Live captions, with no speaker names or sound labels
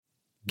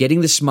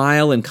Getting the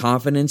smile and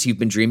confidence you've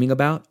been dreaming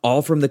about,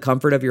 all from the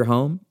comfort of your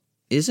home,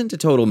 isn't a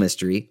total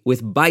mystery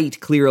with Bite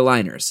clear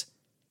aligners.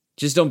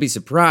 Just don't be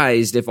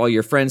surprised if all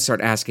your friends start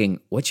asking,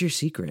 "What's your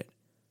secret?"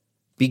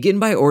 Begin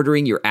by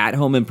ordering your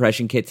at-home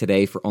impression kit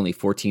today for only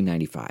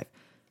 $14.95.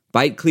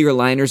 Bite clear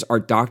aligners are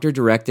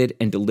doctor-directed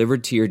and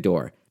delivered to your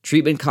door.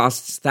 Treatment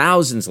costs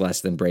thousands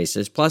less than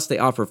braces, plus they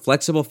offer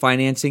flexible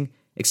financing,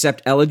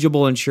 accept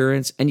eligible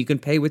insurance, and you can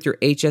pay with your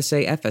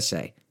HSA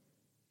FSA.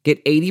 Get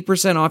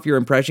 80% off your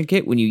impression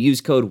kit when you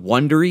use code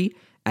WONDERY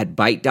at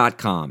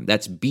Byte.com.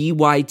 That's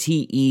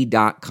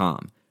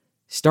BYTE.com.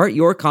 Start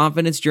your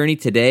confidence journey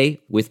today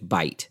with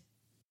Byte.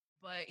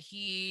 But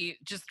he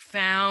just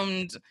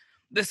found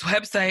this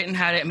website and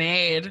had it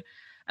made.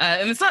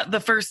 And it's not the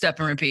first step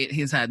and repeat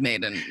he's had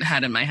made and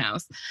had in my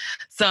house.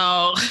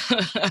 So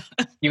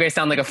you guys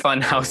sound like a fun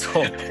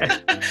household.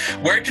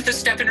 Where do the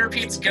step and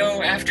repeats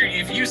go after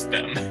you've used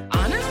them?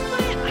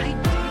 Honestly, I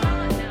do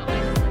not know.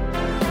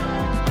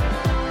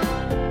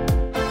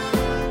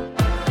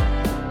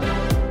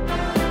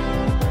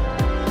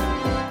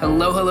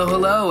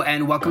 Hello,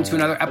 and welcome to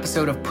another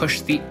episode of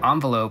Push the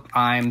Envelope.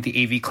 I'm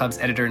the AV Club's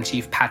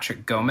editor-in-chief,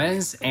 Patrick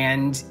Gomez,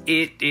 and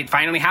it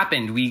finally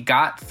happened. We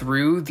got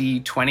through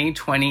the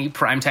 2020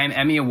 Primetime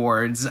Emmy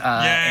Awards,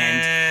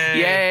 and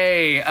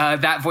yay!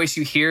 That voice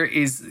you hear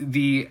is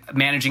the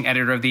managing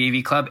editor of the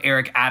AV Club,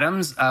 Eric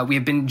Adams. We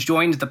have been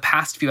joined the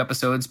past few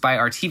episodes by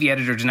our TV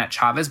editor, Jeanette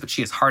Chavez, but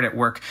she is hard at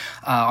work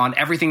on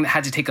everything that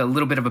had to take a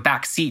little bit of a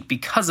back seat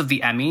because of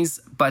the Emmys.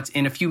 But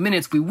in a few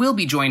minutes, we will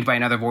be joined by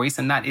another voice,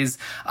 and that is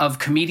of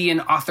comedian,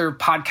 author,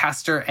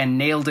 podcaster, and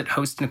Nailed It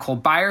host Nicole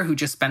Byer, who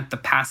just spent the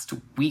past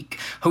week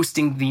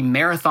hosting the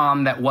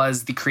marathon that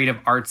was the Creative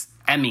Arts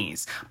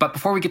Emmys. But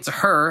before we get to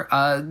her,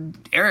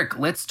 Eric,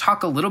 let's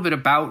talk a little bit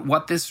about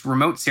what this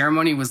remote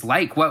ceremony was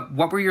like. What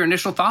were your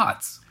initial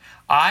thoughts?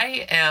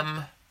 I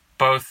am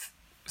both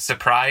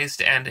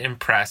surprised and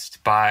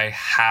impressed by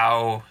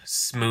how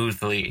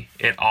smoothly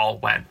it all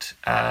went.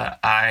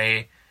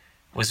 I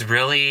was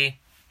really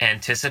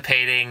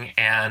anticipating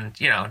and,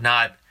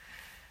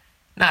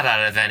 not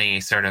out of any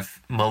sort of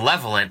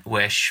malevolent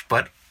wish,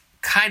 but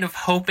kind of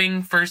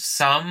hoping for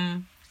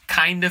some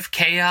kind of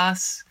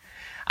chaos.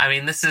 I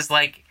mean, this is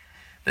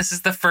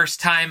the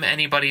first time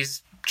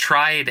anybody's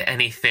tried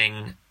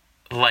anything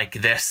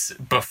like this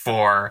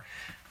before.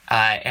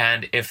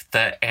 And if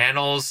the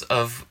annals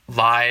of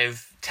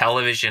live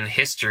television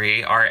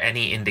history are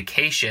any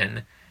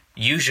indication,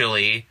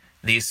 usually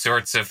these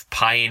sorts of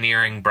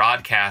pioneering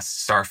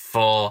broadcasts are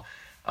full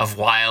of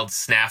wild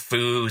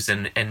snafus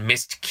and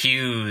missed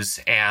cues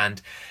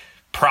and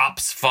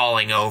props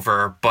falling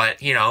over.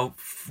 But,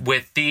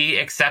 with the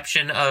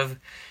exception of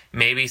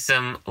maybe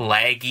some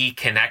laggy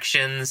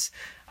connections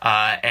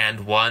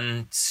and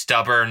one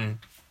stubborn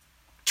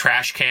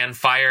trash can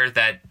fire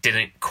that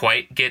didn't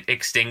quite get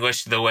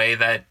extinguished the way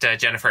that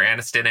Jennifer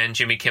Aniston and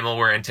Jimmy Kimmel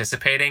were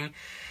anticipating,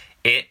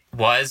 it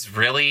was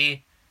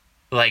really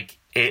like...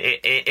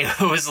 It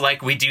was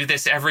like we do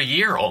this every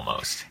year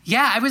almost.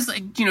 Yeah, I was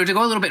like, to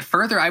go a little bit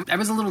further, I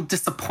was a little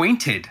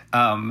disappointed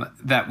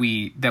that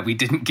we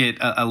didn't get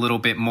a little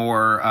bit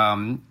more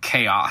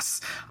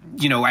chaos.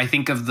 I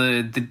think of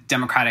the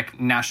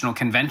Democratic National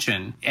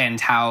Convention and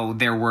how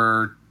there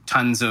were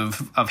tons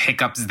of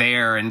hiccups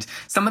there, and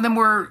some of them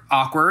were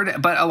awkward,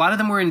 but a lot of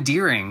them were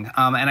endearing.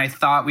 And I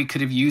thought we could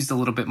have used a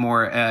little bit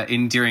more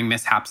endearing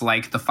mishaps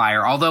like the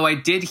fire. Although I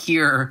did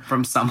hear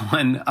from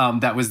someone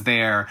that was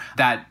there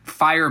that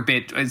fire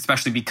bit,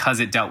 especially because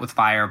it dealt with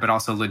fire, but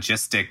also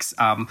logistics,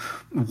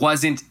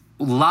 wasn't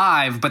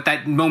live, but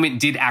that moment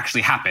did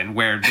actually happen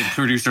where the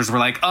producers were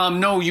like,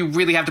 no, you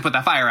really have to put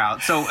that fire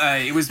out. So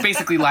it was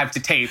basically live to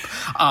tape,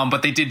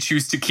 but they did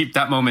choose to keep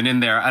that moment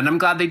in there. And I'm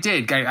glad they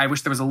did. I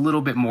wish there was a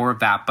little bit more of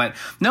that. But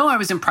no, I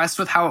was impressed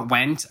with how it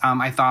went.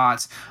 I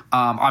thought,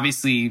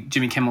 obviously,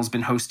 Jimmy Kimmel's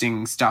been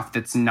hosting stuff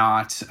that's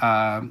not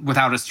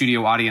without a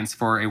studio audience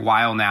for a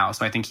while now.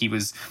 So I think he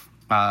was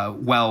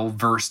well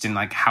versed in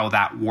like how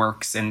that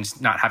works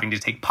and not having to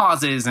take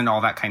pauses and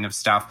all that kind of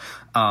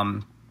stuff.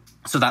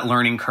 So that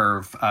learning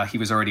curve, he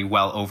was already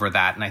well over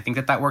that, and I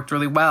think that worked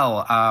really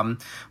well.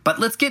 But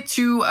let's get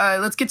to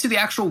the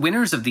actual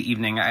winners of the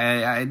evening.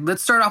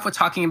 Let's start off with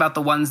talking about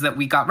the ones that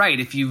we got right.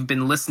 If you've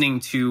been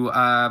listening to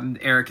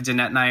Eric,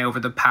 Jeanette, and I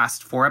over the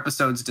past 4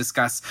 episodes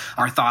discuss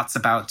our thoughts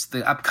about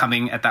the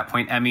upcoming, at that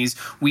point, Emmys,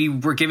 we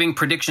were giving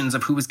predictions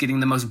of who was getting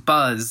the most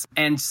buzz,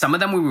 and some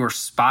of them we were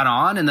spot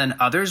on, and then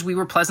others we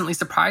were pleasantly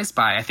surprised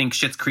by. I think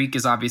Schitt's Creek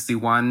is obviously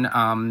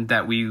one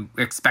that we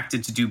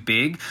expected to do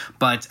big,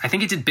 but I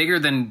think it did bigger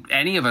than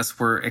any of us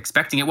were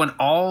expecting. It won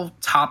all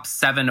top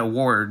 7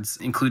 awards,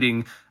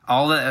 including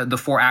all the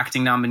 4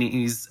 acting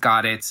nominees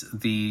got it,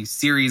 the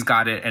series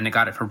got it, and it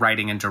got it for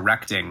writing and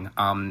directing.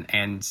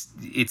 And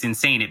it's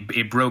insane.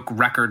 It broke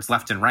records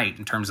left and right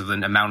in terms of the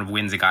amount of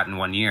wins it got in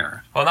one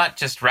year. Well, not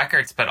just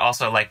records, but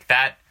also like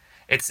that.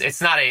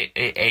 It's not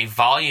a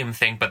volume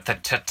thing, but the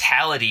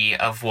totality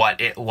of what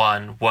it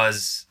won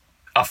was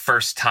a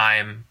first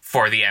time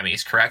for the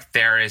Emmys, correct?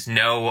 There is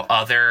no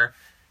other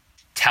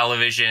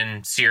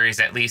television series,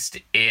 at least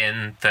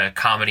in the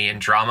comedy and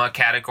drama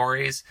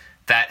categories,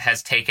 that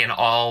has taken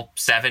all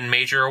 7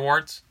 major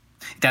awards.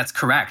 That's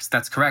correct.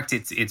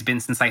 It's been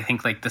since, I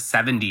think, like the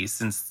 70s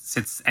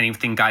since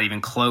anything got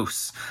even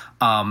close.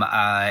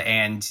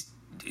 And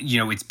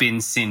it's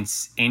been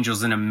since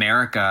Angels in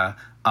America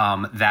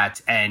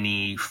that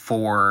any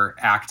 4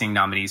 acting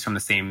nominees from the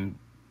same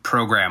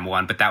program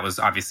won, but that was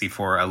obviously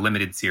for a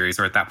limited series,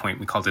 or at that point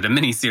we called it a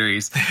mini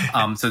series.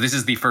 So this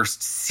is the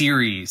first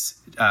series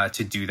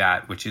to do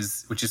that, which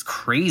is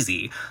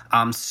crazy.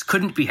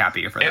 Couldn't be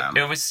happier for them.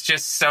 It was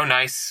just so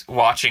nice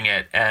watching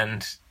it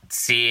and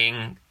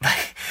seeing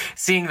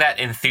that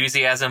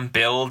enthusiasm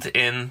build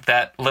in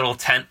that little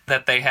tent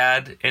that they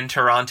had in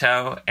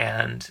Toronto,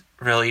 and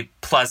really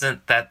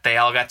pleasant that they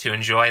all got to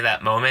enjoy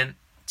that moment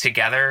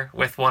together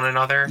with one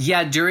another.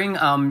 Yeah, during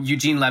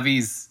Eugene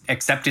Levy's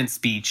acceptance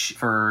speech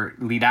for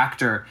lead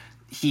actor,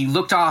 he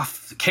looked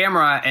off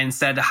camera and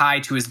said hi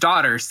to his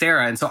daughter,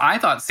 Sarah. And so I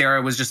thought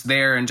Sarah was just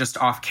there and just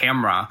off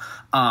camera.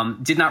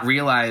 Did not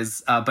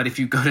realize, but if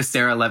you go to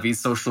Sarah Levy's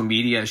social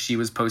media, she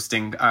was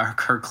posting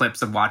her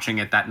clips of watching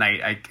it that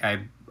night.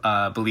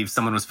 I believe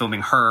someone was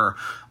filming her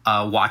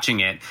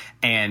watching it.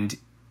 And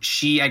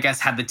she, I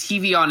guess, had the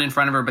TV on in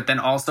front of her, but then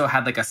also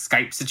had like a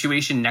Skype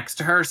situation next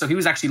to her. So he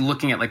was actually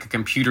looking at like a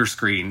computer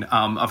screen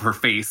of her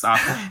face,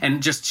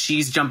 and just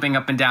she's jumping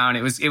up and down.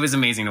 It was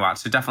amazing to watch.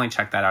 So definitely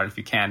check that out if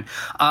you can.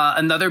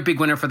 Another big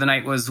winner for the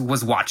night was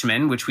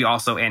Watchmen, which we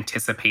also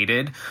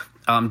anticipated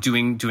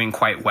doing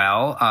quite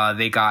well.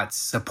 They got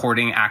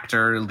supporting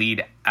actor,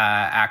 lead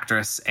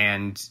actress,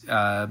 and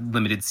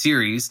limited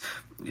series.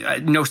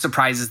 No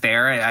surprises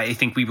there. I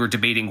think we were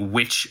debating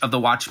which of the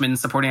Watchmen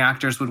supporting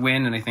actors would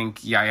win, and I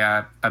think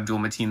Yahya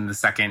Abdul-Mateen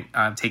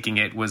II taking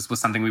it was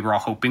something we were all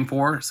hoping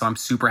for. So I'm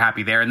super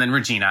happy there. And then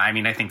Regina. I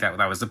mean, I think that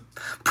was a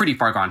pretty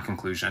far gone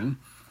conclusion.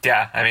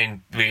 Yeah, I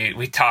mean,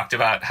 we talked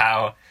about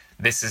how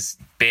this has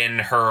been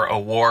her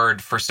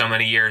award for so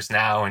many years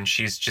now, and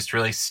she's just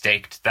really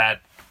staked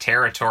that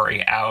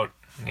territory out.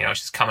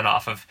 She's coming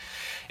off of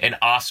an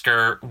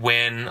Oscar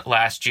win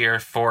last year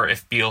for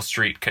If Beale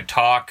Street Could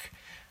Talk.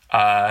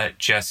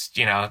 It's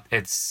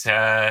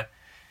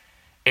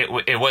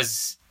it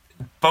was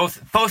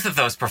both of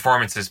those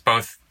performances,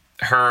 both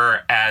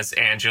her as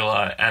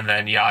Angela and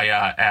then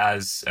Yahya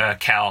as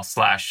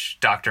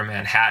Cal/Dr.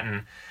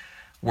 Manhattan,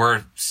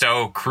 were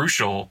so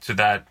crucial to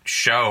that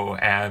show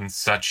and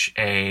such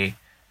a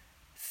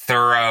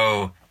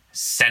thorough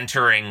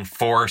centering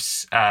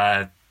force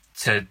to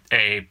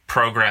a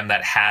program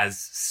that has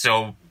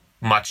so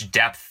much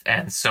depth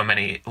and so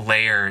many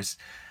layers.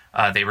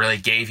 They really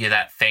gave you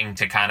that thing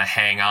to kind of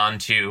hang on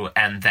to,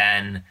 and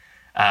then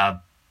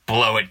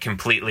blow it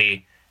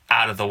completely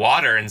out of the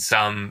water in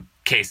some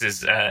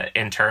cases,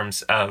 in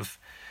terms of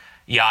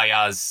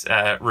Yahya's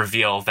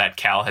reveal that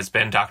Cal has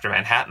been Dr.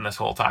 Manhattan this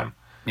whole time.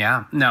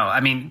 Yeah, no, I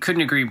mean,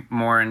 couldn't agree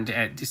more,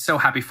 and so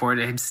happy for it.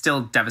 I'm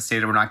still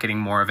devastated we're not getting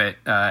more of it,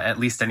 at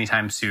least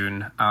anytime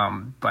soon,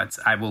 but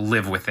I will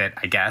live with it,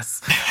 I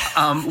guess.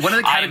 I'm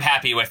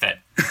happy with it.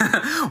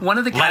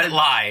 Let it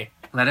lie.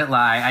 Let it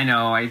lie. I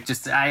know.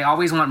 I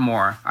always want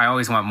more.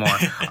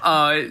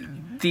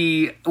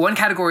 The one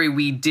category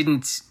we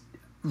didn't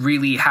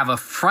really have a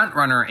front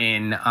runner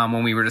in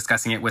when we were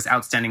discussing it was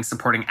Outstanding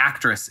Supporting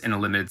Actress in a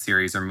Limited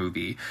Series or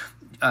Movie.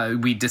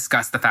 We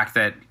discussed the fact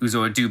that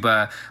Uzo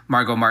Aduba,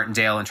 Margot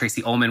Martindale, and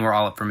Tracy Ullman were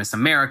all up for Miss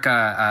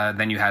America.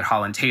 Then you had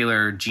Holland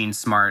Taylor, Jean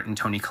Smart, and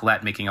Toni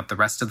Collette making up the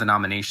rest of the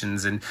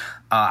nominations. And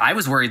I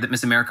was worried that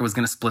Miss America was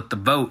going to split the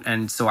vote,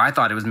 and so I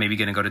thought it was maybe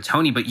going to go to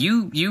Toni. But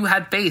you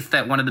had faith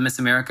that one of the Miss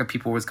America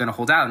people was going to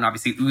hold out, and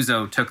obviously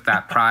Uzo took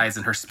that prize,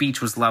 and her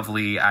speech was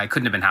lovely. I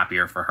couldn't have been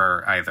happier for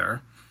her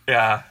either.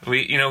 Yeah,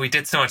 we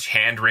did so much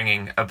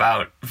hand-wringing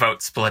about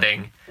vote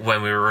splitting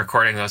when we were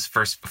recording those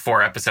first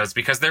 4 episodes,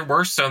 because there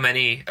were so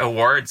many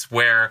awards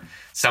where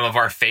some of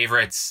our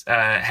favorites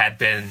had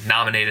been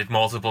nominated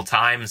multiple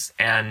times,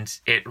 and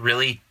it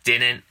really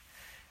didn't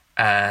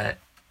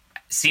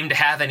seem to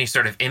have any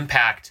sort of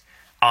impact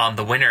on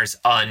the winners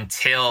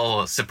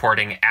until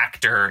supporting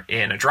actor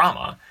in a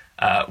drama,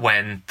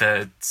 when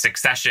the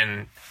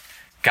Succession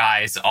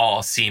guys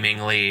all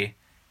seemingly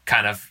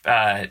kind of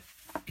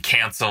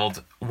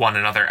canceled one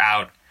another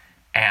out,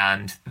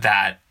 and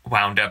that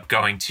wound up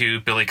going to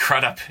Billy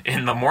Crudup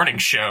in the morning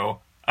show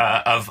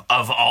of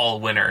all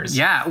winners.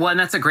 Yeah, well, and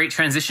that's a great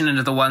transition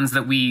into the ones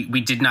that we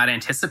did not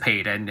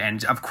anticipate,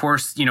 and of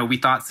course, we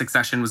thought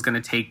Succession was going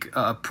to take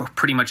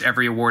pretty much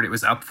every award it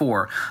was up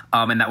for,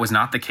 and that was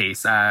not the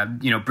case.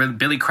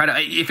 Billy Crudup,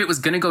 if it was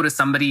going to go to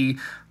somebody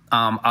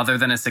other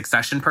than a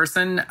Succession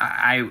person,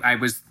 I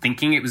was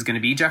thinking it was going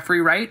to be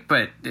Jeffrey Wright,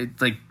 but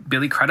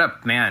Billy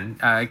Crudup,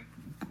 man.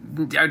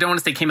 I don't want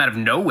to say came out of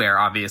nowhere,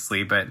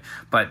 obviously, but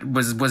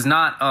was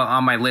not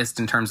on my list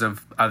in terms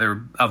of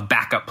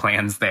backup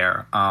plans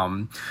there.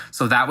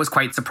 So that was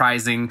quite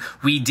surprising.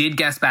 We did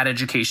guess Bad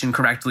Education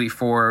correctly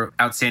for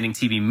Outstanding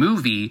TV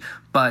Movie,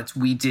 but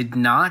we did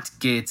not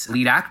get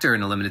lead actor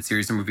in a limited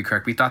series or movie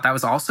correct. We thought that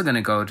was also going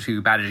to go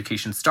to Bad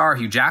Education star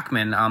Hugh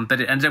Jackman, but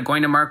it ended up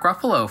going to Mark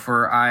Ruffalo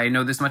for I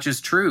Know This Much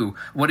Is True.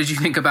 What did you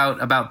think about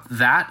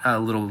that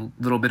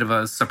little bit of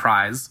a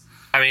surprise?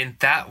 I mean,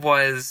 that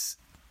was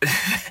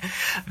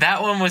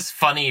that one was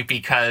funny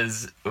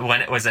because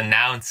when it was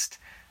announced,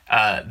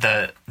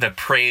 the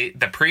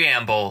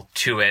preamble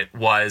to it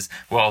was,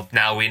 well,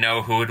 now we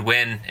know who would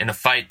win in a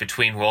fight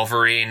between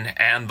Wolverine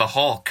and the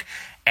Hulk.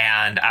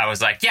 And I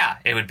was like, yeah,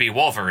 it would be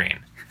Wolverine.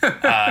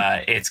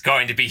 It's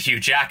going to be Hugh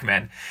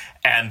Jackman.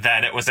 And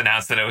then it was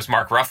announced that it was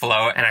Mark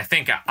Ruffalo. And I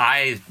think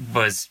I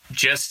was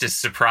just as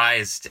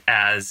surprised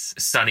as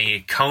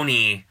Sonny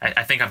Coney.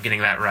 I think I'm getting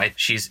that right.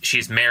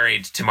 She's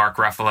married to Mark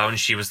Ruffalo, and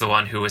she was the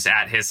one who was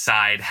at his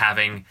side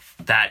having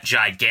that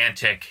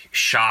gigantic,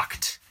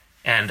 shocked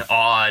and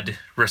awed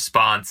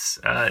response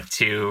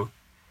to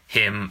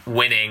him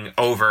winning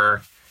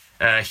over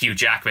Hugh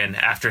Jackman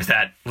after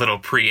that little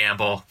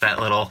preamble, that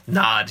little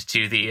nod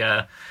to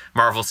the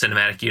Marvel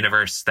Cinematic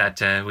Universe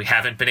that we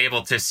haven't been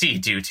able to see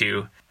due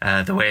to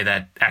the way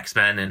that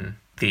X-Men and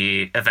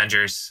the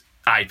Avengers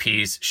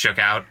IPs shook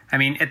out. I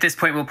mean, at this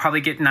point, we'll probably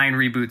get 9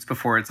 reboots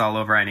before it's all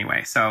over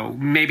anyway. So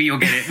maybe you'll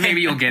get it.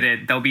 Maybe you'll get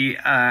it. There'll be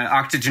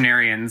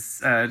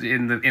octogenarians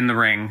in the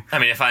ring. I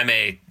mean, if I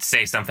may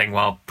say something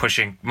while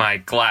pushing my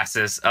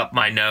glasses up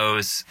my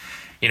nose,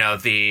 you know,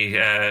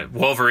 the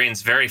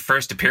Wolverine's very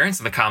first appearance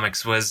in the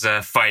comics was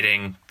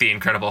fighting the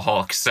Incredible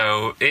Hulk.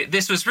 So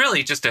this was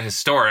really just a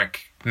historic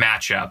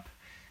matchup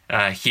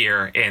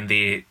here in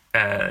the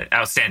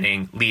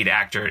outstanding lead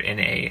actor in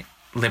a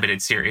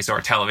limited series or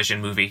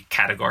television movie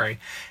category.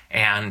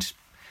 And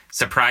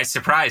surprise,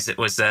 surprise, it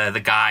was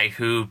the guy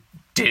who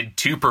did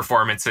 2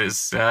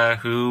 performances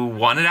who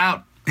won it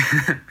out.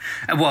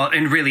 Well,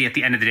 and really, at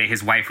the end of the day,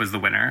 his wife was the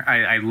winner.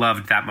 I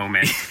loved that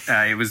moment.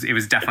 It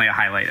was definitely a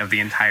highlight of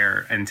the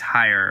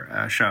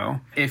entire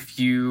show. If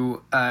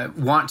you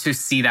want to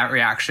see that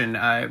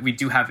reaction, we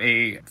do have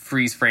a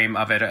freeze frame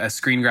of it, a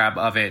screen grab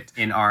of it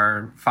in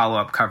our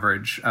follow-up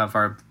coverage of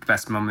our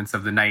best moments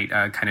of the night.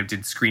 Kind of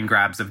did screen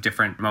grabs of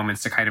different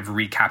moments to kind of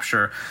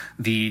recapture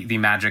the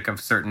magic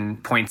of certain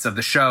points of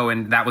the show,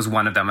 and that was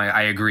one of them.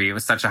 I agree. It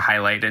was such a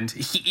highlight, and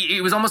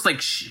it was almost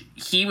like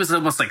he was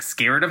almost like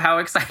scared of how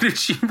excited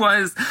she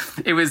was.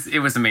 It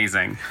was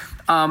amazing.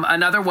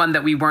 Another one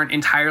that we weren't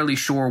entirely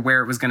sure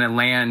where it was going to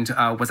land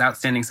was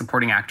Outstanding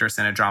Supporting Actress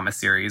in a Drama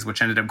Series,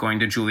 which ended up going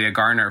to Julia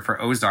Garner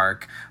for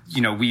Ozark.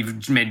 You know,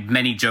 we've made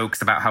many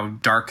jokes about how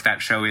dark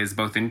that show is,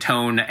 both in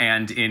tone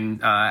and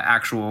in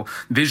actual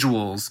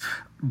visuals.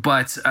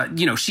 But,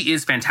 you know, she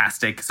is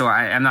fantastic. So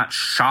I'm not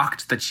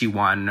shocked that she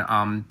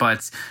won.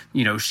 But,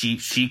 you know,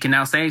 she can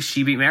now say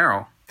she beat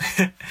Meryl.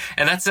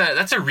 And that's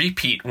a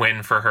repeat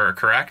win for her,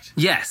 correct?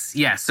 Yes.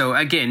 So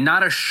again,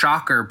 not a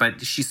shocker,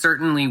 but she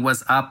certainly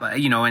was up,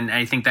 you know, and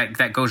I think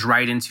that goes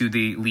right into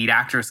the lead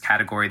actress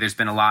category. There's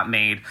been a lot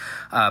made,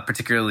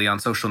 particularly on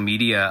social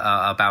media,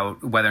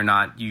 about whether or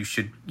not you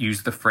should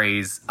use the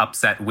phrase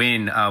upset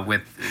win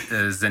with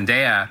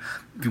Zendaya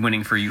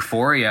winning for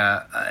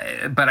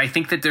Euphoria. But I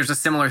think that there's a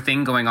similar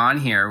thing going on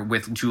here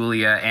with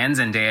Julia and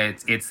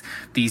Zendaya. It's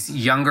these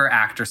younger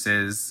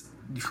actresses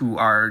who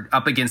are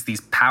up against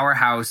these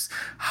powerhouse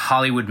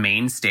Hollywood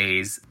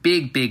mainstays,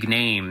 big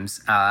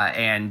names.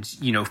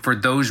 And, you know, for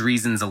those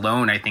reasons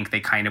alone, I think they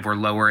kind of were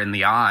lower in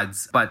the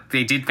odds. But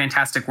they did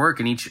fantastic work,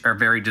 and each are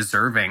very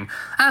deserving,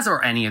 as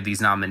are any of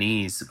these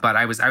nominees. But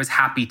I was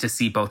happy to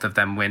see both of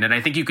them win. And I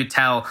think you could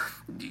tell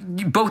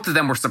both of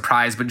them were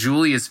surprised. But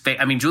Julia,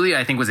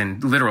 I think, was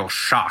in literal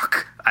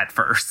shock at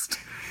first.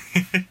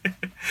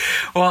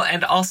 Well,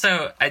 and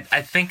also,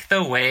 I think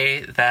the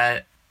way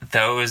that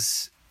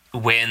those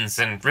wins,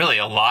 and really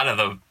a lot of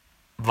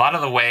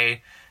the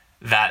way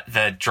that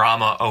the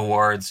drama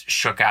awards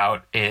shook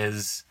out,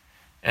 is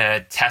a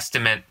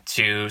testament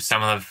to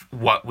some of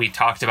what we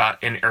talked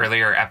about in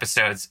earlier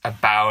episodes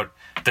about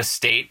the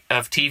state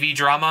of TV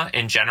drama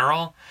in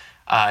general.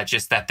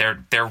 Just that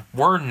there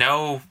were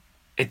no,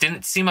 it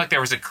didn't seem like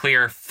there was a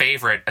clear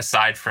favorite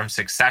aside from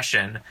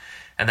Succession,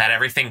 and that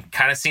everything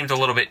kind of seemed a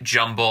little bit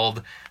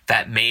jumbled,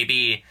 that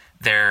maybe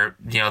they're,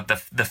 you know,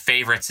 the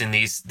favorites in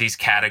these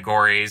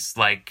categories,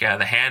 like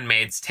The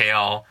Handmaid's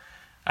Tale,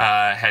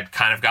 had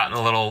kind of gotten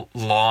a little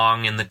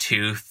long in the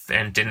tooth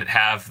and didn't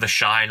have the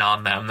shine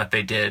on them that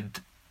they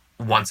did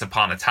Once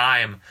Upon a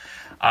Time.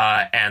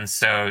 And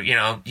so, you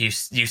know, you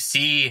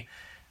see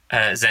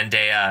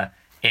Zendaya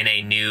in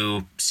a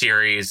new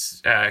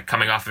series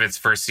coming off of its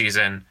first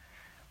season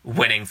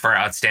winning for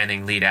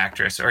Outstanding Lead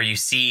Actress, or you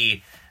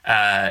see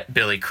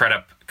Billy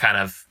Crudup kind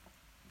of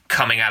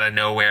coming out of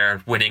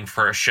nowhere, winning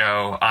for a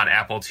show on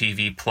Apple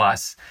TV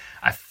Plus.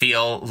 I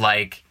feel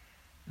like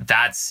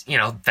that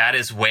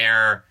is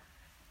where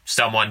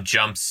someone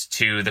jumps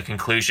to the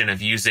conclusion of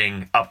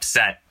using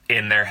upset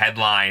in their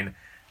headline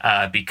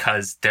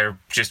because there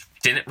just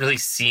didn't really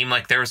seem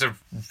like there was a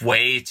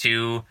way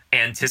to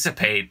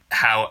anticipate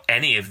how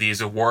any of these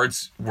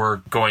awards were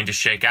going to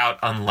shake out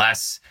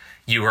unless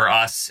you were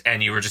us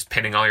and you were just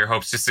pinning all your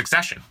hopes to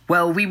Succession.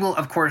 Well, we will,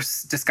 of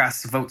course,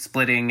 discuss vote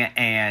splitting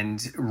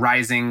and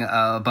rising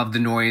above the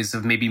noise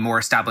of maybe more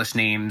established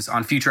names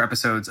on future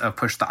episodes of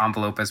Push the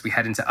Envelope as we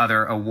head into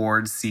other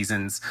awards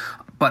seasons.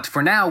 But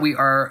for now, we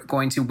are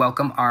going to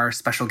welcome our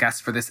special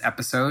guest for this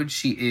episode.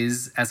 She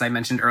is, as I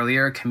mentioned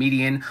earlier, a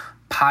comedian,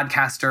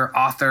 podcaster,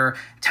 author,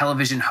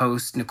 television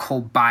host,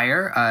 Nicole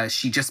Byer.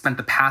 She just spent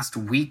the past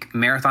week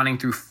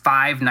marathoning through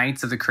 5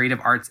 nights of the Creative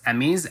Arts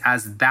Emmys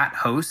as that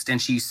host, and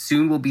she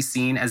soon will be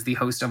seen as the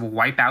host of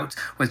Wipeout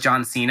with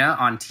John Cena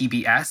on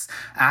TBS.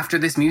 After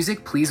this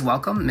music, please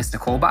welcome Miss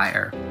Nicole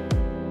Byer.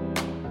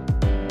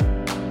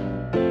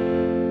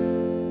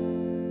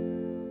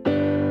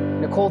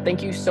 Nicole,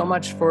 thank you so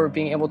much for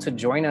being able to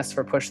join us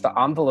for Push the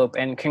Envelope,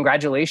 and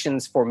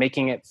congratulations for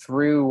making it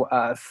through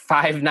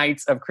 5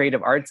 nights of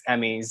Creative Arts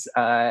Emmys.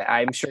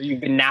 I'm sure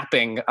you've been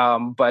napping,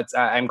 but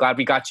I'm glad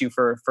we got you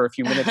for a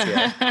few minutes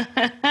here.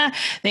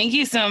 Thank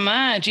you so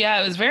much. Yeah,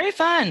 it was very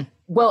fun.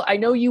 Well, I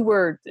know you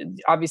were,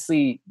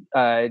 obviously,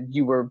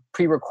 you were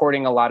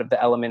pre-recording a lot of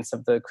the elements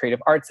of the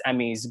Creative Arts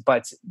Emmys,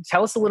 but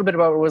tell us a little bit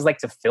about what it was like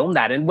to film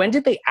that, and when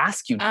did they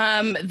ask you?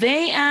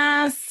 They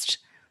asked,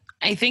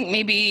 I think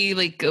maybe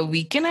like a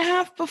week and a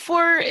half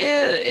before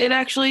it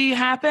actually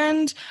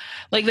happened.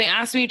 Like they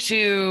asked me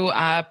to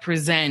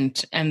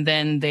present, and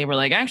then they were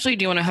like, actually,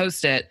 do you want to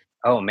host it?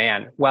 Oh,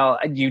 man. Well,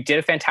 you did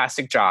a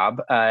fantastic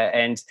job.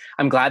 And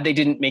I'm glad they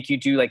didn't make you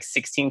do like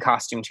 16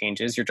 costume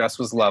changes. Your dress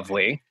was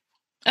lovely.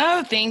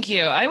 Oh, thank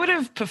you. I would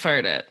have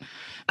preferred it.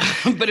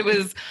 But it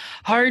was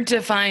hard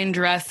to find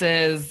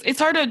dresses. It's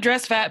hard to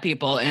dress fat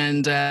people.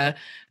 And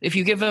if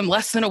you give them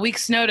less than a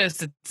week's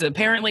notice, it's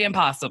apparently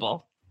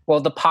impossible. Well,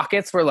 the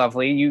pockets were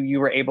lovely. You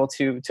were able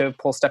to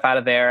pull stuff out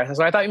of there.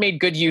 So I thought you made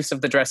good use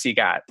of the dress you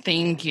got.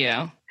 Thank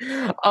you.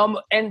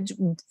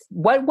 And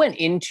what went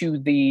into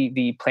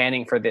the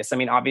planning for this? I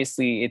mean,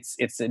 obviously,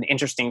 it's an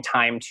interesting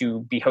time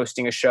to be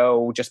hosting a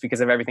show just because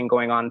of everything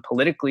going on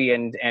politically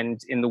and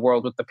in the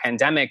world with the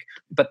pandemic.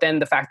 But then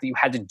the fact that you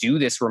had to do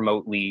this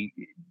remotely,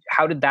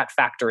 how did that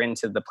factor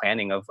into the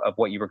planning of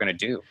what you were going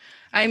to do?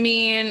 I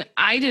mean,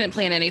 I didn't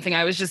plan anything.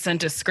 I was just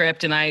sent a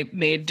script and I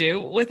made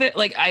do with it.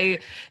 Like I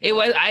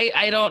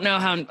don't know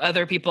how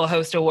other people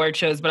host award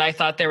shows, but I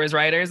thought there was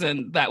writers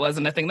and that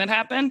wasn't a thing that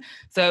happened.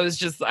 So it was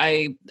just,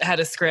 I had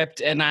a script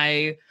and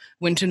I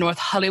went to North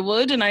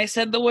Hollywood and I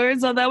said the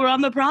words that were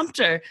on the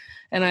prompter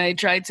and I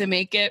tried to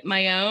make it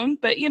my own.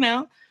 But you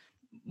know,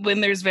 when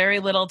there's very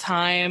little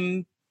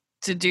time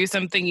to do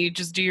something, you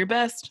just do your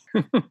best.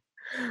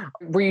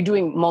 Were you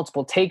doing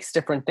multiple takes,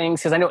 different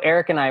things? Because I know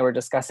Eric and I were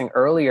discussing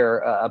earlier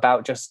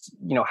about just,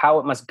 how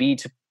it must be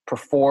to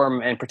perform,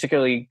 and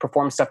particularly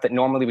perform stuff that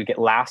normally would get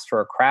laughs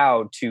for a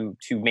crowd to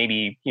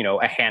maybe,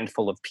 a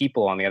handful of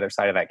people on the other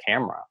side of that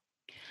camera.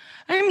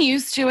 I'm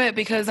used to it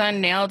because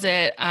on Nailed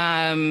It,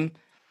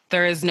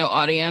 there is no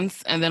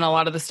audience. And then a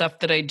lot of the stuff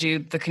that I do,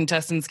 the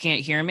contestants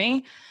can't hear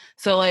me.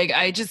 So like,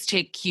 I just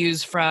take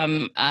cues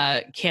from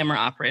camera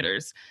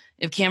operators.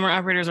 If camera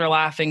operators are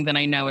laughing, then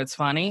I know it's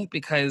funny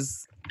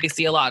because they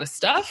see a lot of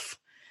stuff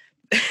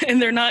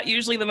and they're not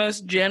usually the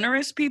most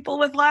generous people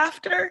with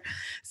laughter.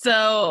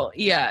 So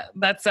yeah,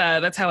 that's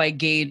how I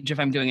gauge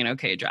if I'm doing an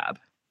okay job.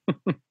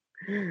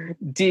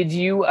 Did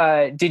you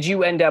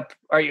end up,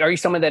 are you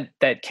someone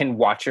that can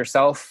watch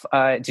yourself?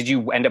 Did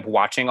you end up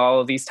watching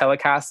all of these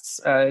telecasts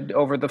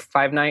over the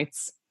 5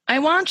 nights? I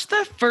watched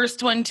the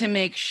first one to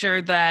make sure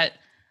that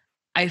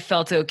I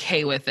felt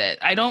okay with it.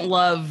 I don't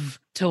love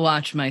to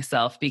watch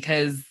myself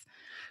because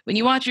when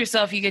you watch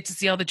yourself, you get to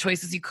see all the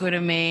choices you could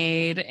have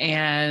made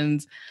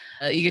and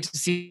you get to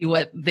see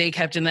what they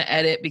kept in the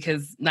edit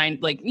because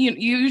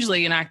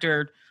usually an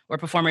actor or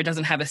performer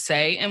doesn't have a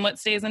say in what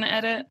stays in the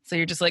edit. So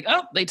you're just like,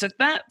 oh, they took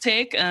that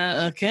take.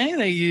 Okay,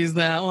 they used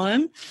that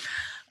one.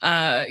 So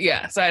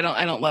I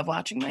don't love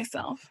watching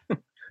myself.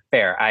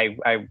 Fair.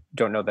 I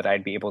don't know that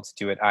I'd be able to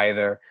do it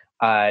either.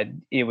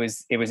 It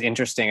was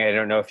interesting. I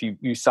don't know if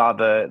you saw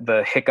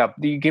the hiccup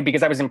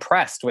because I was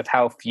impressed with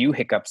how few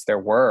hiccups there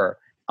were.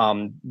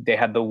 They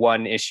had the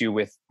one issue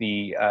with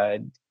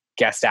the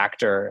guest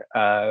actor.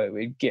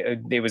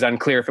 It was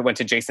unclear if it went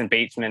to Jason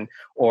Bateman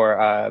or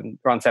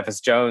Ron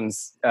Cephas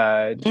Jones.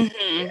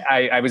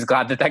 I was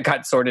glad that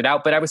got sorted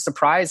out, but I was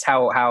surprised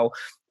how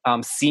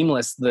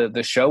seamless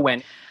the show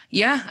went.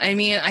 Yeah, I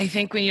mean, I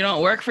think when you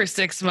don't work for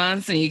 6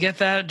 months and you get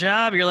that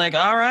job, you're like,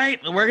 all right,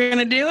 we're going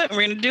to do it. We're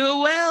going to do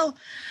it well.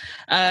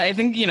 I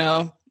think,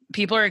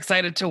 people are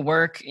excited to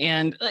work.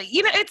 And,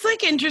 it's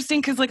like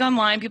interesting because like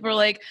online, people are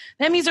like,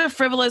 Emmys are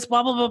frivolous,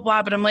 blah, blah, blah,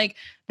 blah. But I'm like,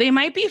 they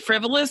might be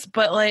frivolous,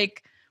 but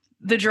like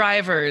the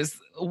drivers,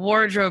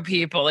 wardrobe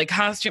people, like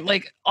costume,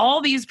 like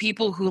all these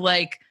people who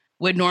like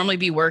would normally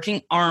be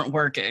working aren't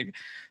working.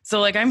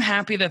 So like, I'm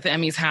happy that the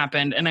Emmys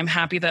happened and I'm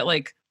happy that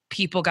like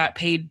people got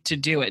paid to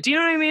do it. Do you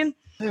know what I mean?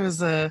 It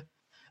was a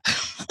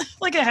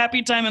like a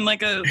happy time and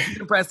like a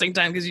depressing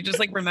time, because you just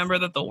like remember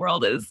that the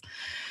world is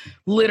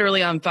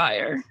literally on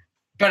fire.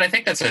 But I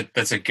think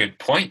that's a good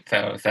point,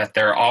 though, that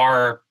there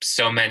are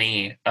so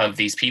many of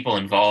these people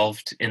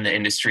involved in the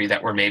industry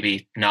that we're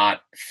maybe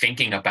not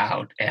thinking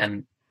about.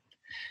 And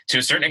to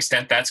a certain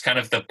extent, that's kind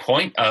of the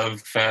point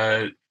of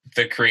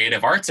the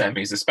Creative Arts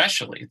Emmys,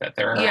 especially, that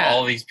there are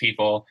all these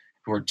people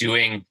who are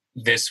doing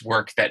this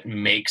work that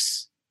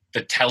makes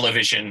the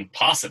television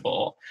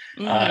possible.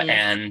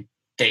 And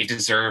they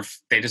deserve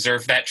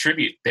that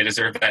tribute. They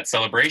deserve that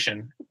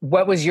celebration.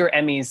 What was your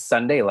Emmys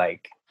Sunday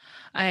like?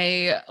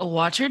 I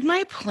watered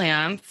my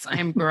plants.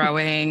 I'm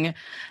growing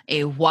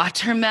a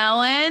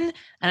watermelon,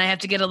 and I have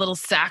to get a little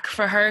sack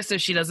for her so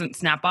she doesn't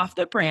snap off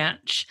the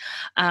branch.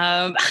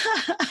 I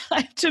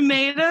have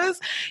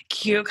tomatoes,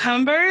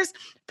 cucumbers,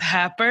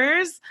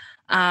 peppers,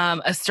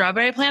 a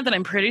strawberry plant that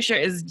I'm pretty sure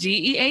is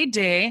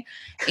DEAD.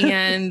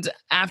 And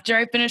after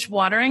I finished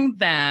watering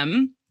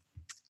them,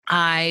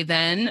 I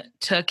then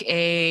took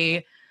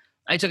a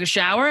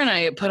shower and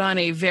I put on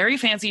a very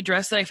fancy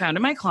dress that I found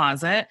in my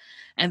closet.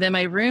 And then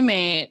my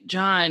roommate,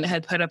 John,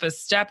 had put up a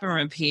step and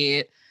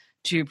repeat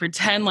to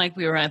pretend like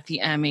we were at the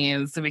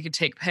Emmys so we could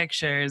take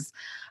pictures,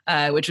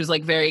 which was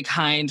like very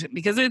kind,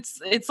 because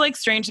it's like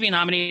strange to be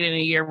nominated in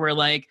a year where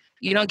like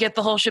you don't get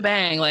the whole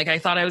shebang. Like I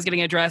thought I was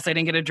getting a dress, I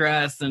didn't get a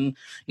dress, and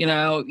you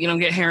know, you don't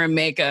get hair and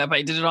makeup.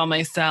 I did it all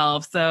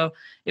myself. So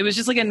it was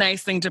just like a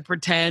nice thing to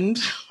pretend.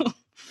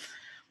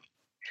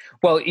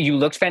 Well, you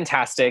looked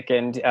fantastic.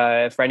 And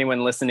for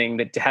anyone listening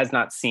that has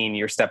not seen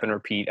your step and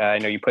repeat, I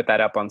know you put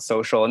that up on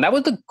social, and that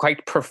would look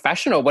quite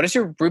professional. What does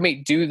your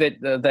roommate do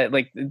that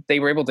like they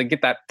were able to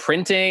get that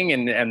printing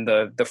and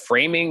the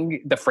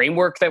framing, the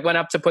framework that went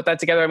up to put that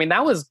together? I mean,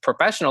 that was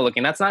professional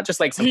looking. That's not just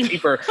like some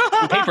paper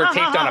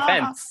taped on a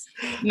fence.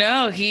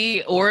 No,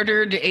 he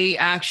ordered a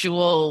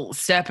actual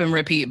step and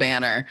repeat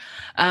banner.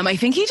 I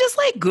think he just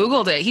like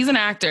Googled it. He's an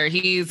actor.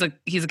 He's a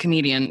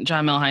comedian,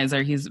 John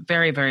Milheiser. He's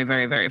very, very,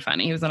 very, very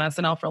funny. He was on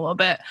SNL for a little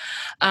bit.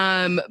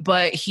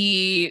 But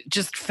he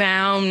just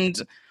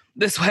found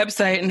this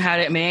website and had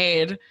it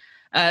made.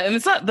 And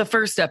it's not the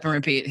first step and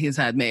repeat he's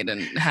had made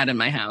and had in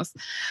my house.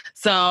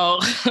 So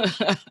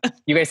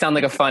you guys sound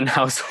like a fun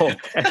household.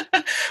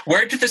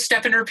 Where do the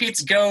step and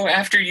repeats go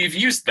after you've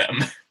used them?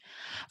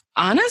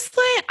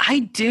 Honestly,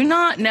 I do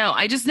not know.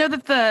 I just know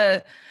that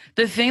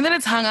the thing that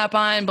it's hung up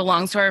on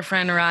belongs to our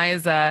friend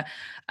Riza.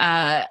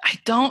 I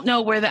don't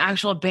know where the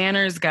actual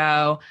banners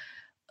go.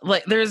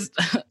 Like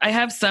I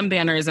have some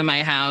banners in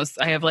my house.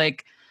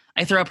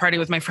 I throw a party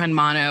with my friend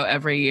Mono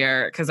every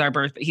year because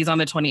he's on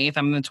the 28th.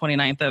 I'm on the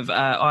 29th of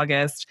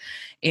August.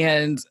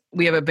 And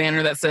we have a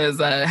banner that says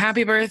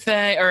happy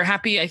birthday, or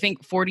happy, I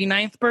think,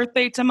 49th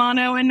birthday to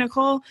Mono and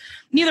Nicole.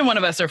 Neither one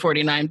of us are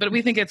 49, but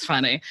we think it's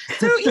funny.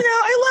 So,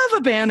 I love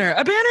a banner.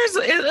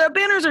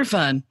 Banners are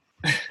fun.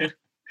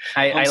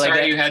 I'm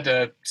sorry you had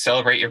to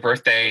celebrate your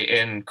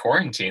birthday in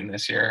quarantine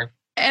this year.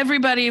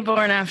 Everybody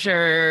born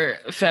after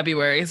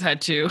February has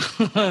had to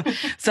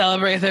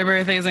celebrate their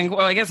birthdays in,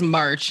 I guess,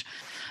 March.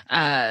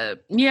 Yeah,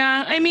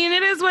 I mean,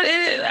 it is what it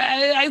is.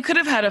 I could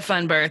have had a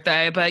fun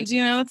birthday, but,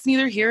 it's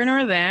neither here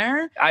nor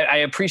there. I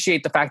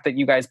appreciate the fact that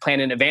you guys plan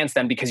in advance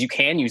then, because you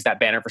can use that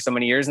banner for so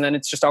many years and then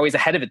it's just always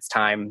ahead of its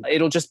time.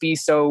 It'll just be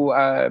so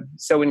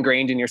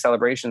ingrained in your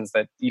celebrations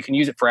that you can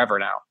use it forever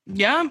now.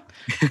 Yeah.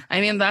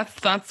 I mean,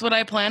 that's what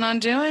I plan on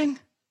doing.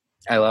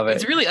 I love it.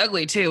 It's really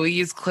ugly too. We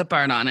use clip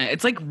art on it.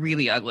 It's like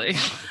really ugly.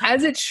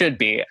 As it should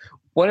be.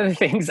 One of the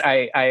things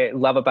I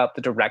love about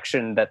the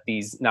direction that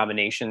these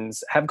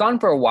nominations have gone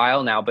for a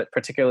while now, but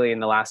particularly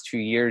in the last 2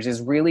 years,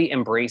 is really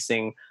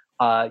embracing,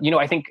 I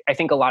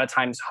think a lot of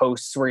times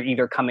hosts were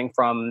either coming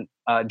from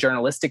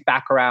journalistic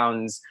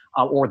backgrounds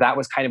or that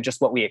was kind of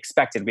just what we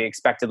expected. We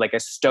expected like a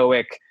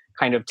stoic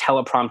kind of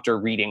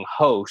teleprompter reading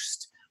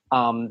host.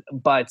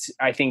 But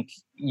I think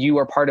you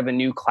are part of a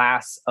new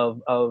class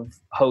of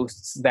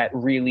hosts that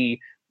really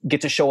get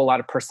to show a lot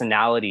of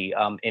personality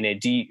in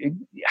it.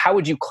 How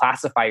would you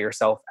classify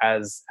yourself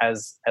as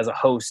a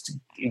host,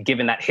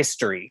 given that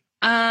history?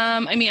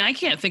 I mean, I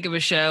can't think of a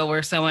show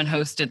where someone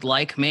hosted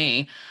like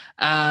me.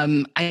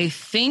 I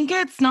think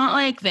it's not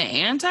like the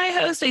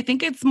anti-host. I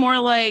think it's more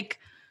like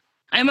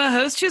I'm a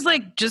host who's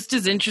like just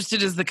as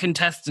interested as the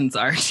contestants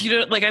are.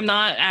 Like I'm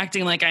not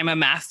acting like I'm a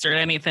master at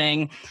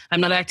anything.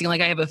 I'm not acting like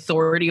I have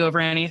authority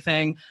over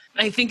anything.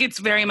 I think it's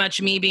very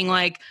much me being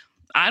like,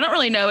 I don't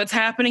really know what's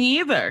happening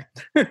either.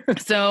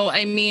 So,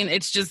 I mean,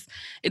 that's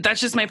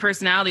just my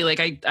personality.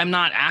 Like I'm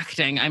not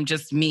acting, I'm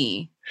just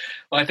me.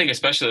 Well, I think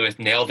especially with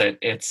Nailed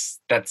It,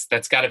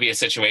 that's got to be a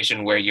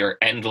situation where you're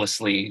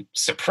endlessly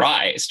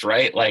surprised,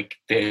 right? Like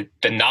the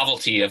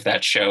novelty of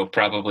that show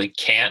probably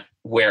can't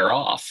wear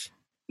off.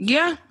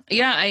 Yeah,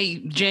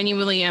 I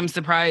genuinely am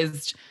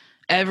surprised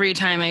every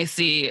time I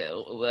see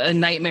a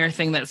nightmare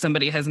thing that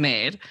somebody has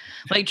made.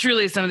 Like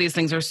truly, some of these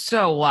things are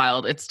so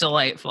wild. It's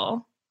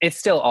delightful. it's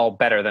still all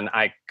better than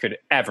I could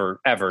ever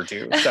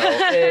do. So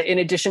in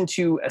addition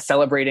to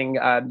celebrating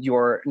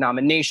your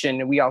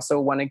nomination, we also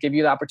want to give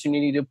you the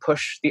opportunity to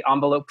push the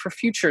envelope for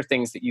future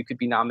things that you could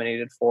be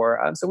nominated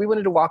for. So we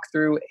wanted to walk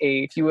through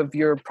a few of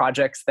your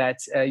projects that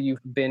you've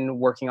been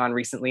working on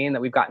recently and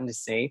that we've gotten to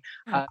see.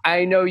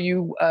 I know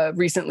you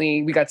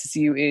recently, we got to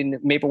see you in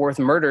Mapleworth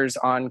Murders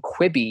on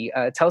Quibi.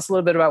 Tell us a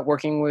little bit about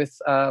working with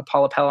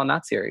Paula Pell on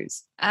that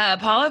series.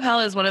 Paula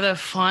Pell is one of the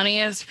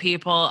funniest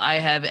people I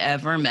have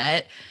ever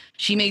met.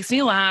 She makes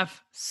me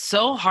laugh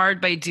so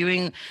hard by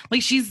doing,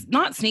 like, she's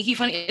not sneaky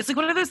funny. It's like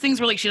one of those things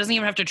where like she doesn't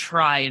even have to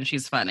try and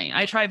she's funny.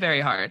 I try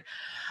very hard.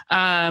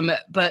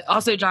 But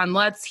also John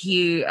Lutz,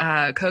 he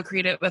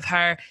co-created with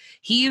her.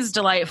 He's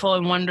delightful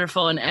and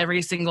wonderful in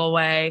every single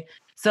way.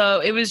 So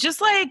it was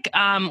just like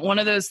one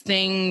of those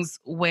things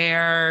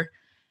where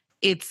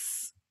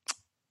it's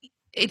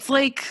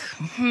like,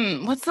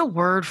 what's the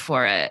word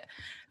for it?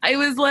 I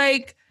was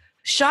like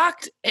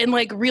shocked and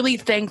like really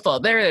thankful.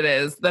 There it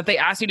is, that they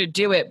asked me to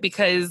do it,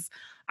 because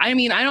I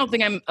mean, I don't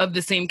think I'm of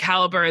the same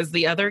caliber as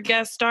the other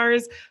guest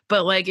stars,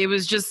 but like it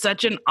was just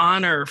such an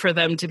honor for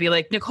them to be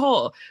like,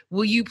 Nicole,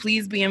 will you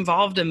please be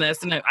involved in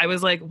this? And I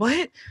was like,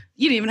 what?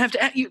 You didn't even have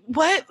to,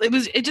 what?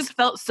 It just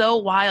felt so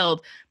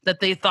wild that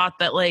they thought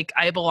that like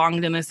I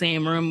belonged in the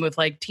same room with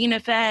like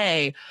Tina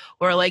Fey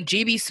or like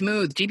JB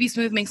Smooth. JB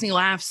Smooth makes me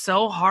laugh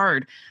so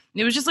hard.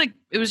 It was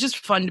just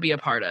fun to be a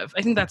part of.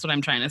 I think that's what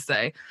I'm trying to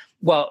say.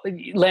 Well,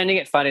 landing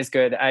it fun is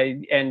good.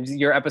 And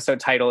your episode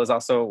title is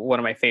also one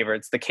of my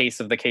favorites, The Case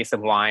of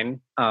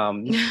Wine.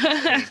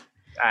 I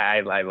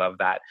love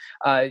that.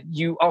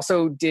 You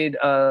also did,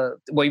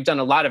 you've done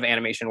a lot of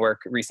animation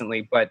work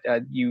recently, but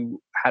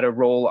you had a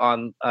role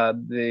on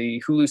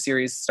the Hulu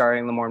series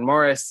starring Lamorne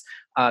Morris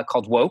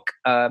called Woke.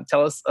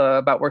 Tell us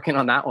about working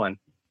on that one.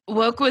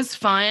 Woke was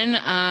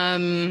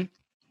fun.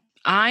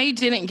 I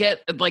didn't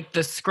get like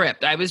the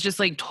script. I was just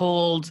like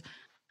told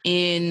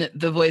in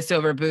the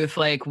voiceover booth,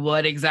 like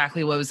what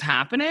exactly was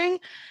happening.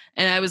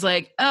 And I was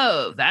like,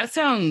 oh, that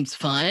sounds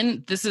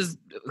fun. This is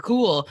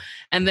cool.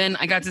 And then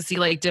I got to see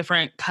like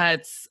different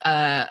cuts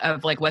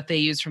of like what they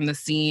used from the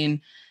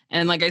scene.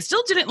 And like, I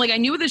still didn't like, I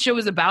knew what the show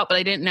was about, but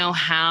I didn't know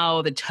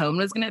how the tone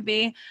was going to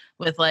be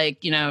with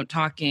like,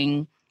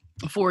 talking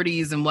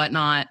 40s and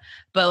whatnot.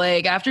 But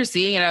like after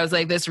seeing it, I was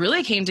like, this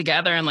really came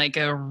together in like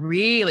a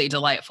really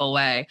delightful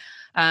way.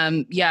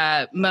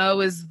 Mo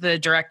was the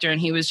director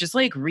and he was just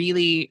like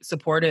really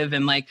supportive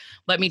and like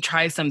let me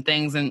try some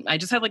things, and I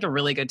just had like a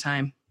really good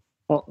time.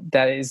 Well,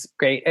 that is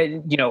great.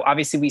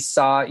 Obviously we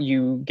saw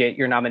you get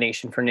your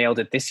nomination for Nailed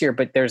It this year,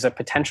 but there's a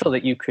potential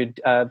that you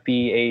could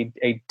be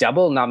a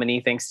double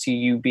nominee thanks to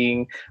you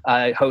being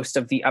host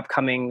of the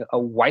upcoming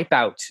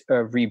Wipeout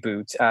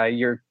reboot.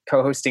 You're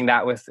co-hosting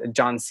that with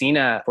John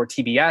Cena for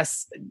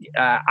TBS.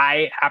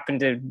 I happen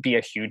to be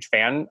a huge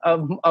fan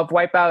of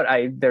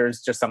Wipeout.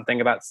 There's just something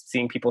about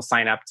seeing people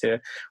sign up to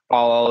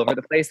fall all over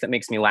the place that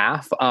makes me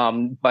laugh.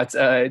 But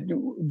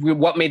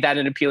what made that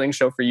an appealing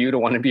show for you to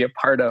want to be a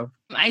part of?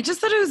 I just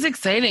thought it was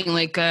exciting.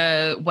 Like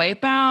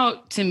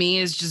Wipeout to me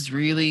is just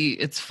really,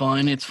 it's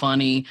fun. It's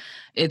funny.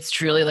 It's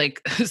truly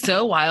like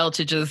so wild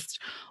to just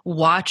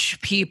watch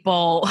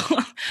people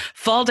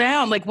fall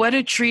down. Like what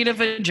a treat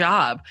of a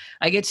job.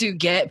 I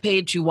get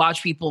paid to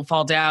watch people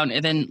fall down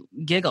and then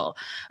giggle.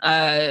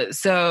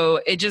 So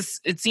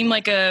it seemed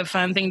like a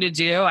fun thing to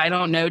do. I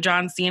don't know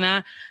John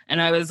Cena,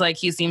 and I was like,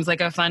 he seems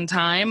like a fun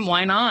time.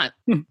 Why not?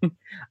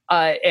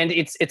 And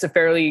it's a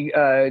fairly,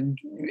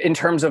 in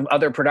terms of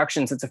other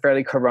productions, it's a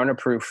fairly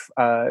corona-proof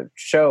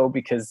show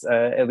because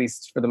at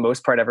least for the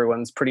most part,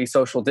 everyone's pretty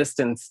social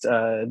distanced,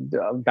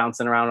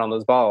 bouncing around on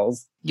those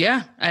balls.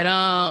 Yeah, I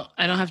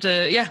don't have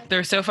to. Yeah,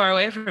 they're so far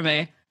away from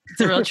me.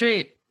 It's a real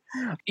treat.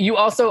 You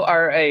also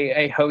are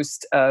a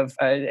host of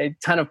a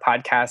ton of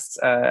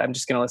podcasts. I'm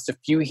just going to list a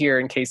few here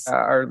in case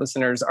our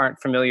listeners aren't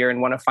familiar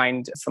and want to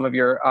find some of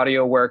your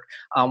audio work.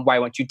 Why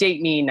Won't You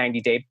Date Me,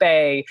 90 Day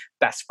Bae,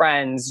 Best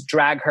Friends,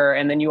 Drag Her.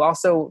 And then you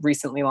also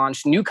recently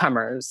launched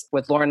Newcomers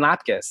with Lauren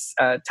Lapkus.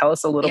 Tell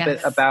us a little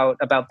bit about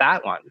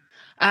that one.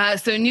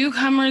 So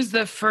Newcomers,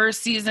 the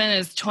first season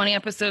is 20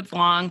 episodes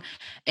long.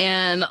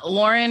 And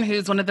Lauren,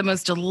 who's one of the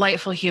most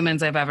delightful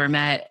humans I've ever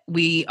met,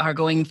 we are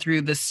going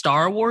through the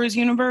Star Wars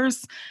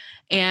universe.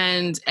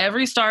 And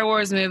every Star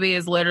Wars movie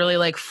is literally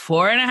like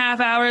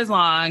 4.5 hours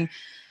long.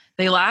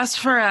 They last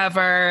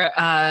forever.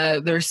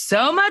 There's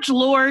so much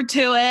lore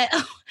to it.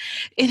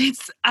 And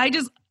I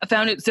just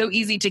found it so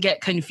easy to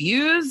get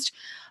confused.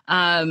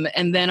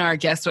 And then our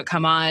guests would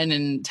come on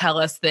and tell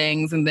us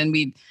things. And then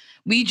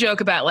we joke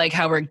about like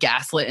how we're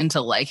gaslit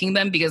into liking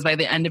them because by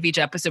the end of each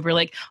episode, we're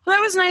like, well,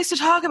 that was nice to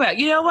talk about.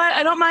 You know what?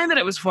 I don't mind that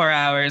it was 4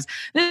 hours.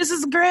 This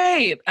is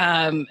great.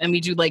 And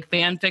we do like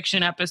fan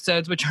fiction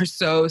episodes, which are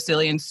so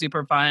silly and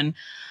super fun.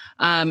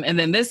 And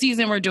then this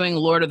season we're doing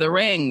Lord of the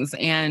Rings.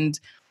 And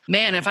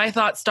man, if I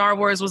thought Star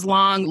Wars was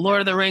long,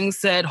 Lord of the Rings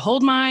said,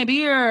 hold my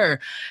beer.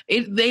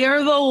 They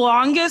are the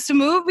longest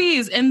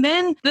movies. And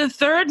then the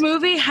third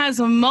movie has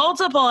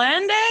multiple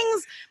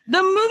endings.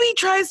 the movie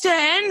tries to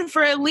end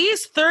for at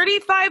least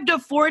 35 to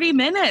 40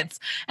 minutes.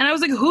 And I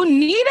was like, who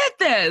needed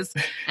this?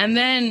 And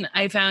then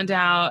I found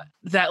out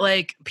that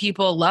like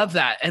people love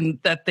that and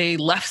that they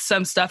left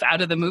some stuff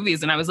out of the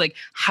movies. And I was like,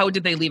 how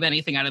did they leave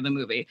anything out of the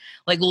movie?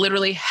 Like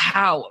literally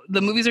how?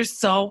 The movies are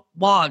so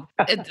long.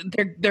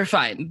 They're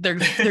fine. They're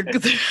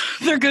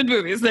good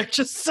movies. They're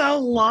just so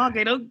long.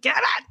 I don't get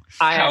it.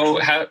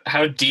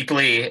 How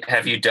deeply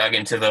have you dug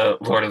into the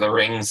Lord of the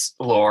Rings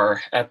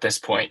lore at this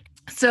point?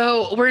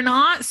 So we're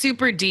not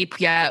super deep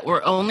yet.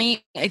 We're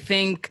only, I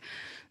think,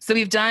 so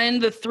we've done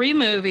the 3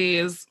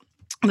 movies,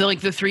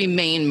 the 3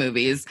 main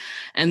movies.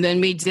 And then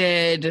we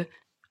did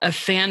a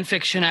fan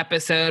fiction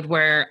episode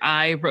where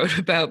I wrote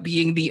about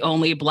being the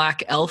only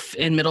Black elf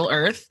in Middle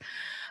Earth.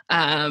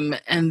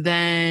 And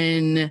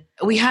then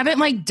we haven't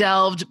like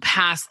delved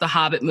past the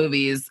Hobbit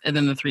movies and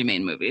then the 3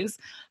 main movies,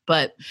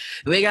 but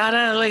we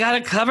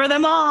gotta cover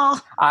them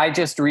all. I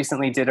just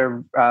recently did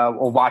a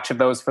watch of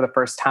those for the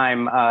first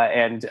time,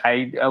 and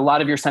a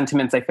lot of your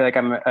sentiments I feel like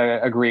I'm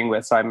agreeing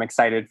with. So I'm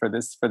excited for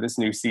this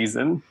new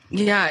season.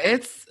 Yeah,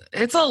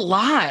 it's a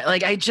lot.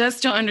 Like I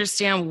just don't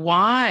understand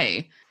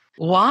why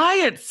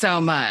it's so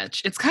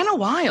much. It's kind of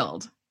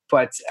wild.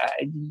 But,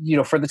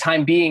 for the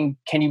time being,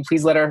 can you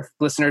please let our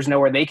listeners know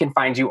where they can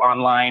find you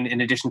online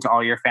in addition to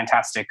all your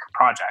fantastic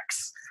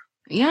projects?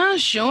 Yeah,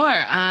 sure.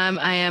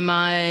 I am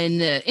on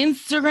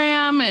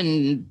Instagram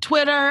and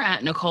Twitter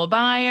at Nicole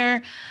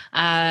Byer.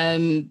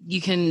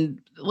 You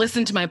can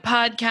listen to my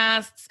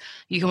podcasts.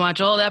 You can watch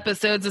old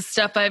episodes of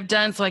stuff I've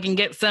done so I can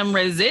get some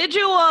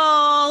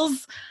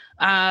residuals.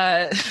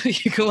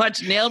 You can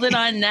watch Nailed It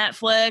on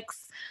Netflix.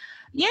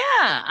 Yeah,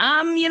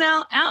 I'm,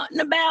 out and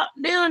about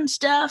doing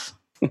stuff.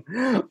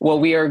 Well,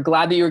 we are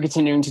glad that you're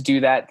continuing to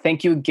do that.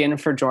 Thank you again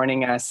for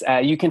joining us.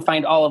 You can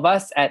find all of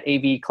us at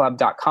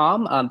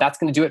avclub.com. That's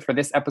going to do it for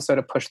this episode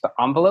of Push the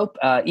Envelope.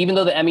 Even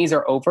though the Emmys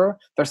are over,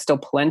 there's still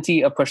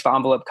plenty of Push the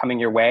Envelope coming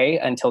your way.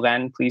 Until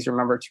then, please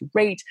remember to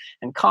rate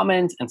and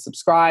comment and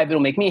subscribe.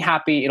 It'll make me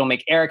happy. It'll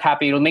make Eric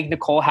happy. It'll make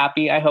Nicole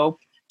happy, I hope,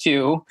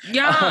 too.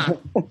 Yeah.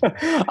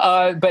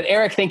 But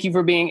Eric, thank you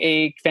for being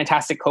a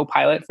fantastic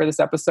co-pilot for this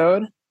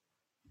episode.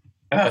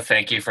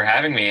 Thank you for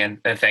having me,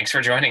 and thanks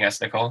for joining us,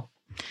 Nicole.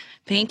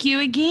 Thank you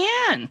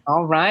again.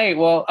 All right.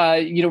 Well,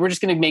 we're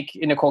just going to make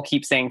Nicole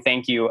keep saying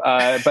thank you,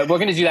 but we're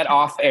going to do that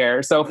off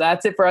air. So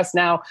that's it for us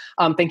now.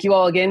 Thank you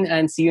all again,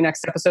 and see you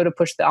next episode of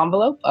Push the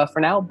Envelope. For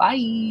now,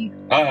 bye.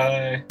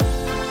 Bye.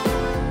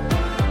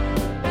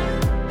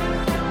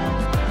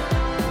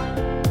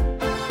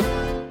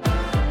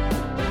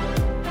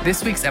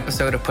 This week's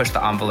episode of Push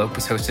the Envelope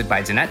was hosted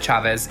by Danette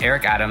Chavez,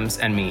 Eric Adams,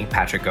 and me,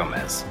 Patrick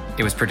Gomez.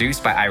 It was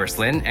produced by Iris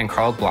Lynn and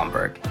Carl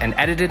Blomberg, and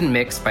edited and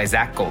mixed by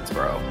Zach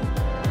Goldsboro.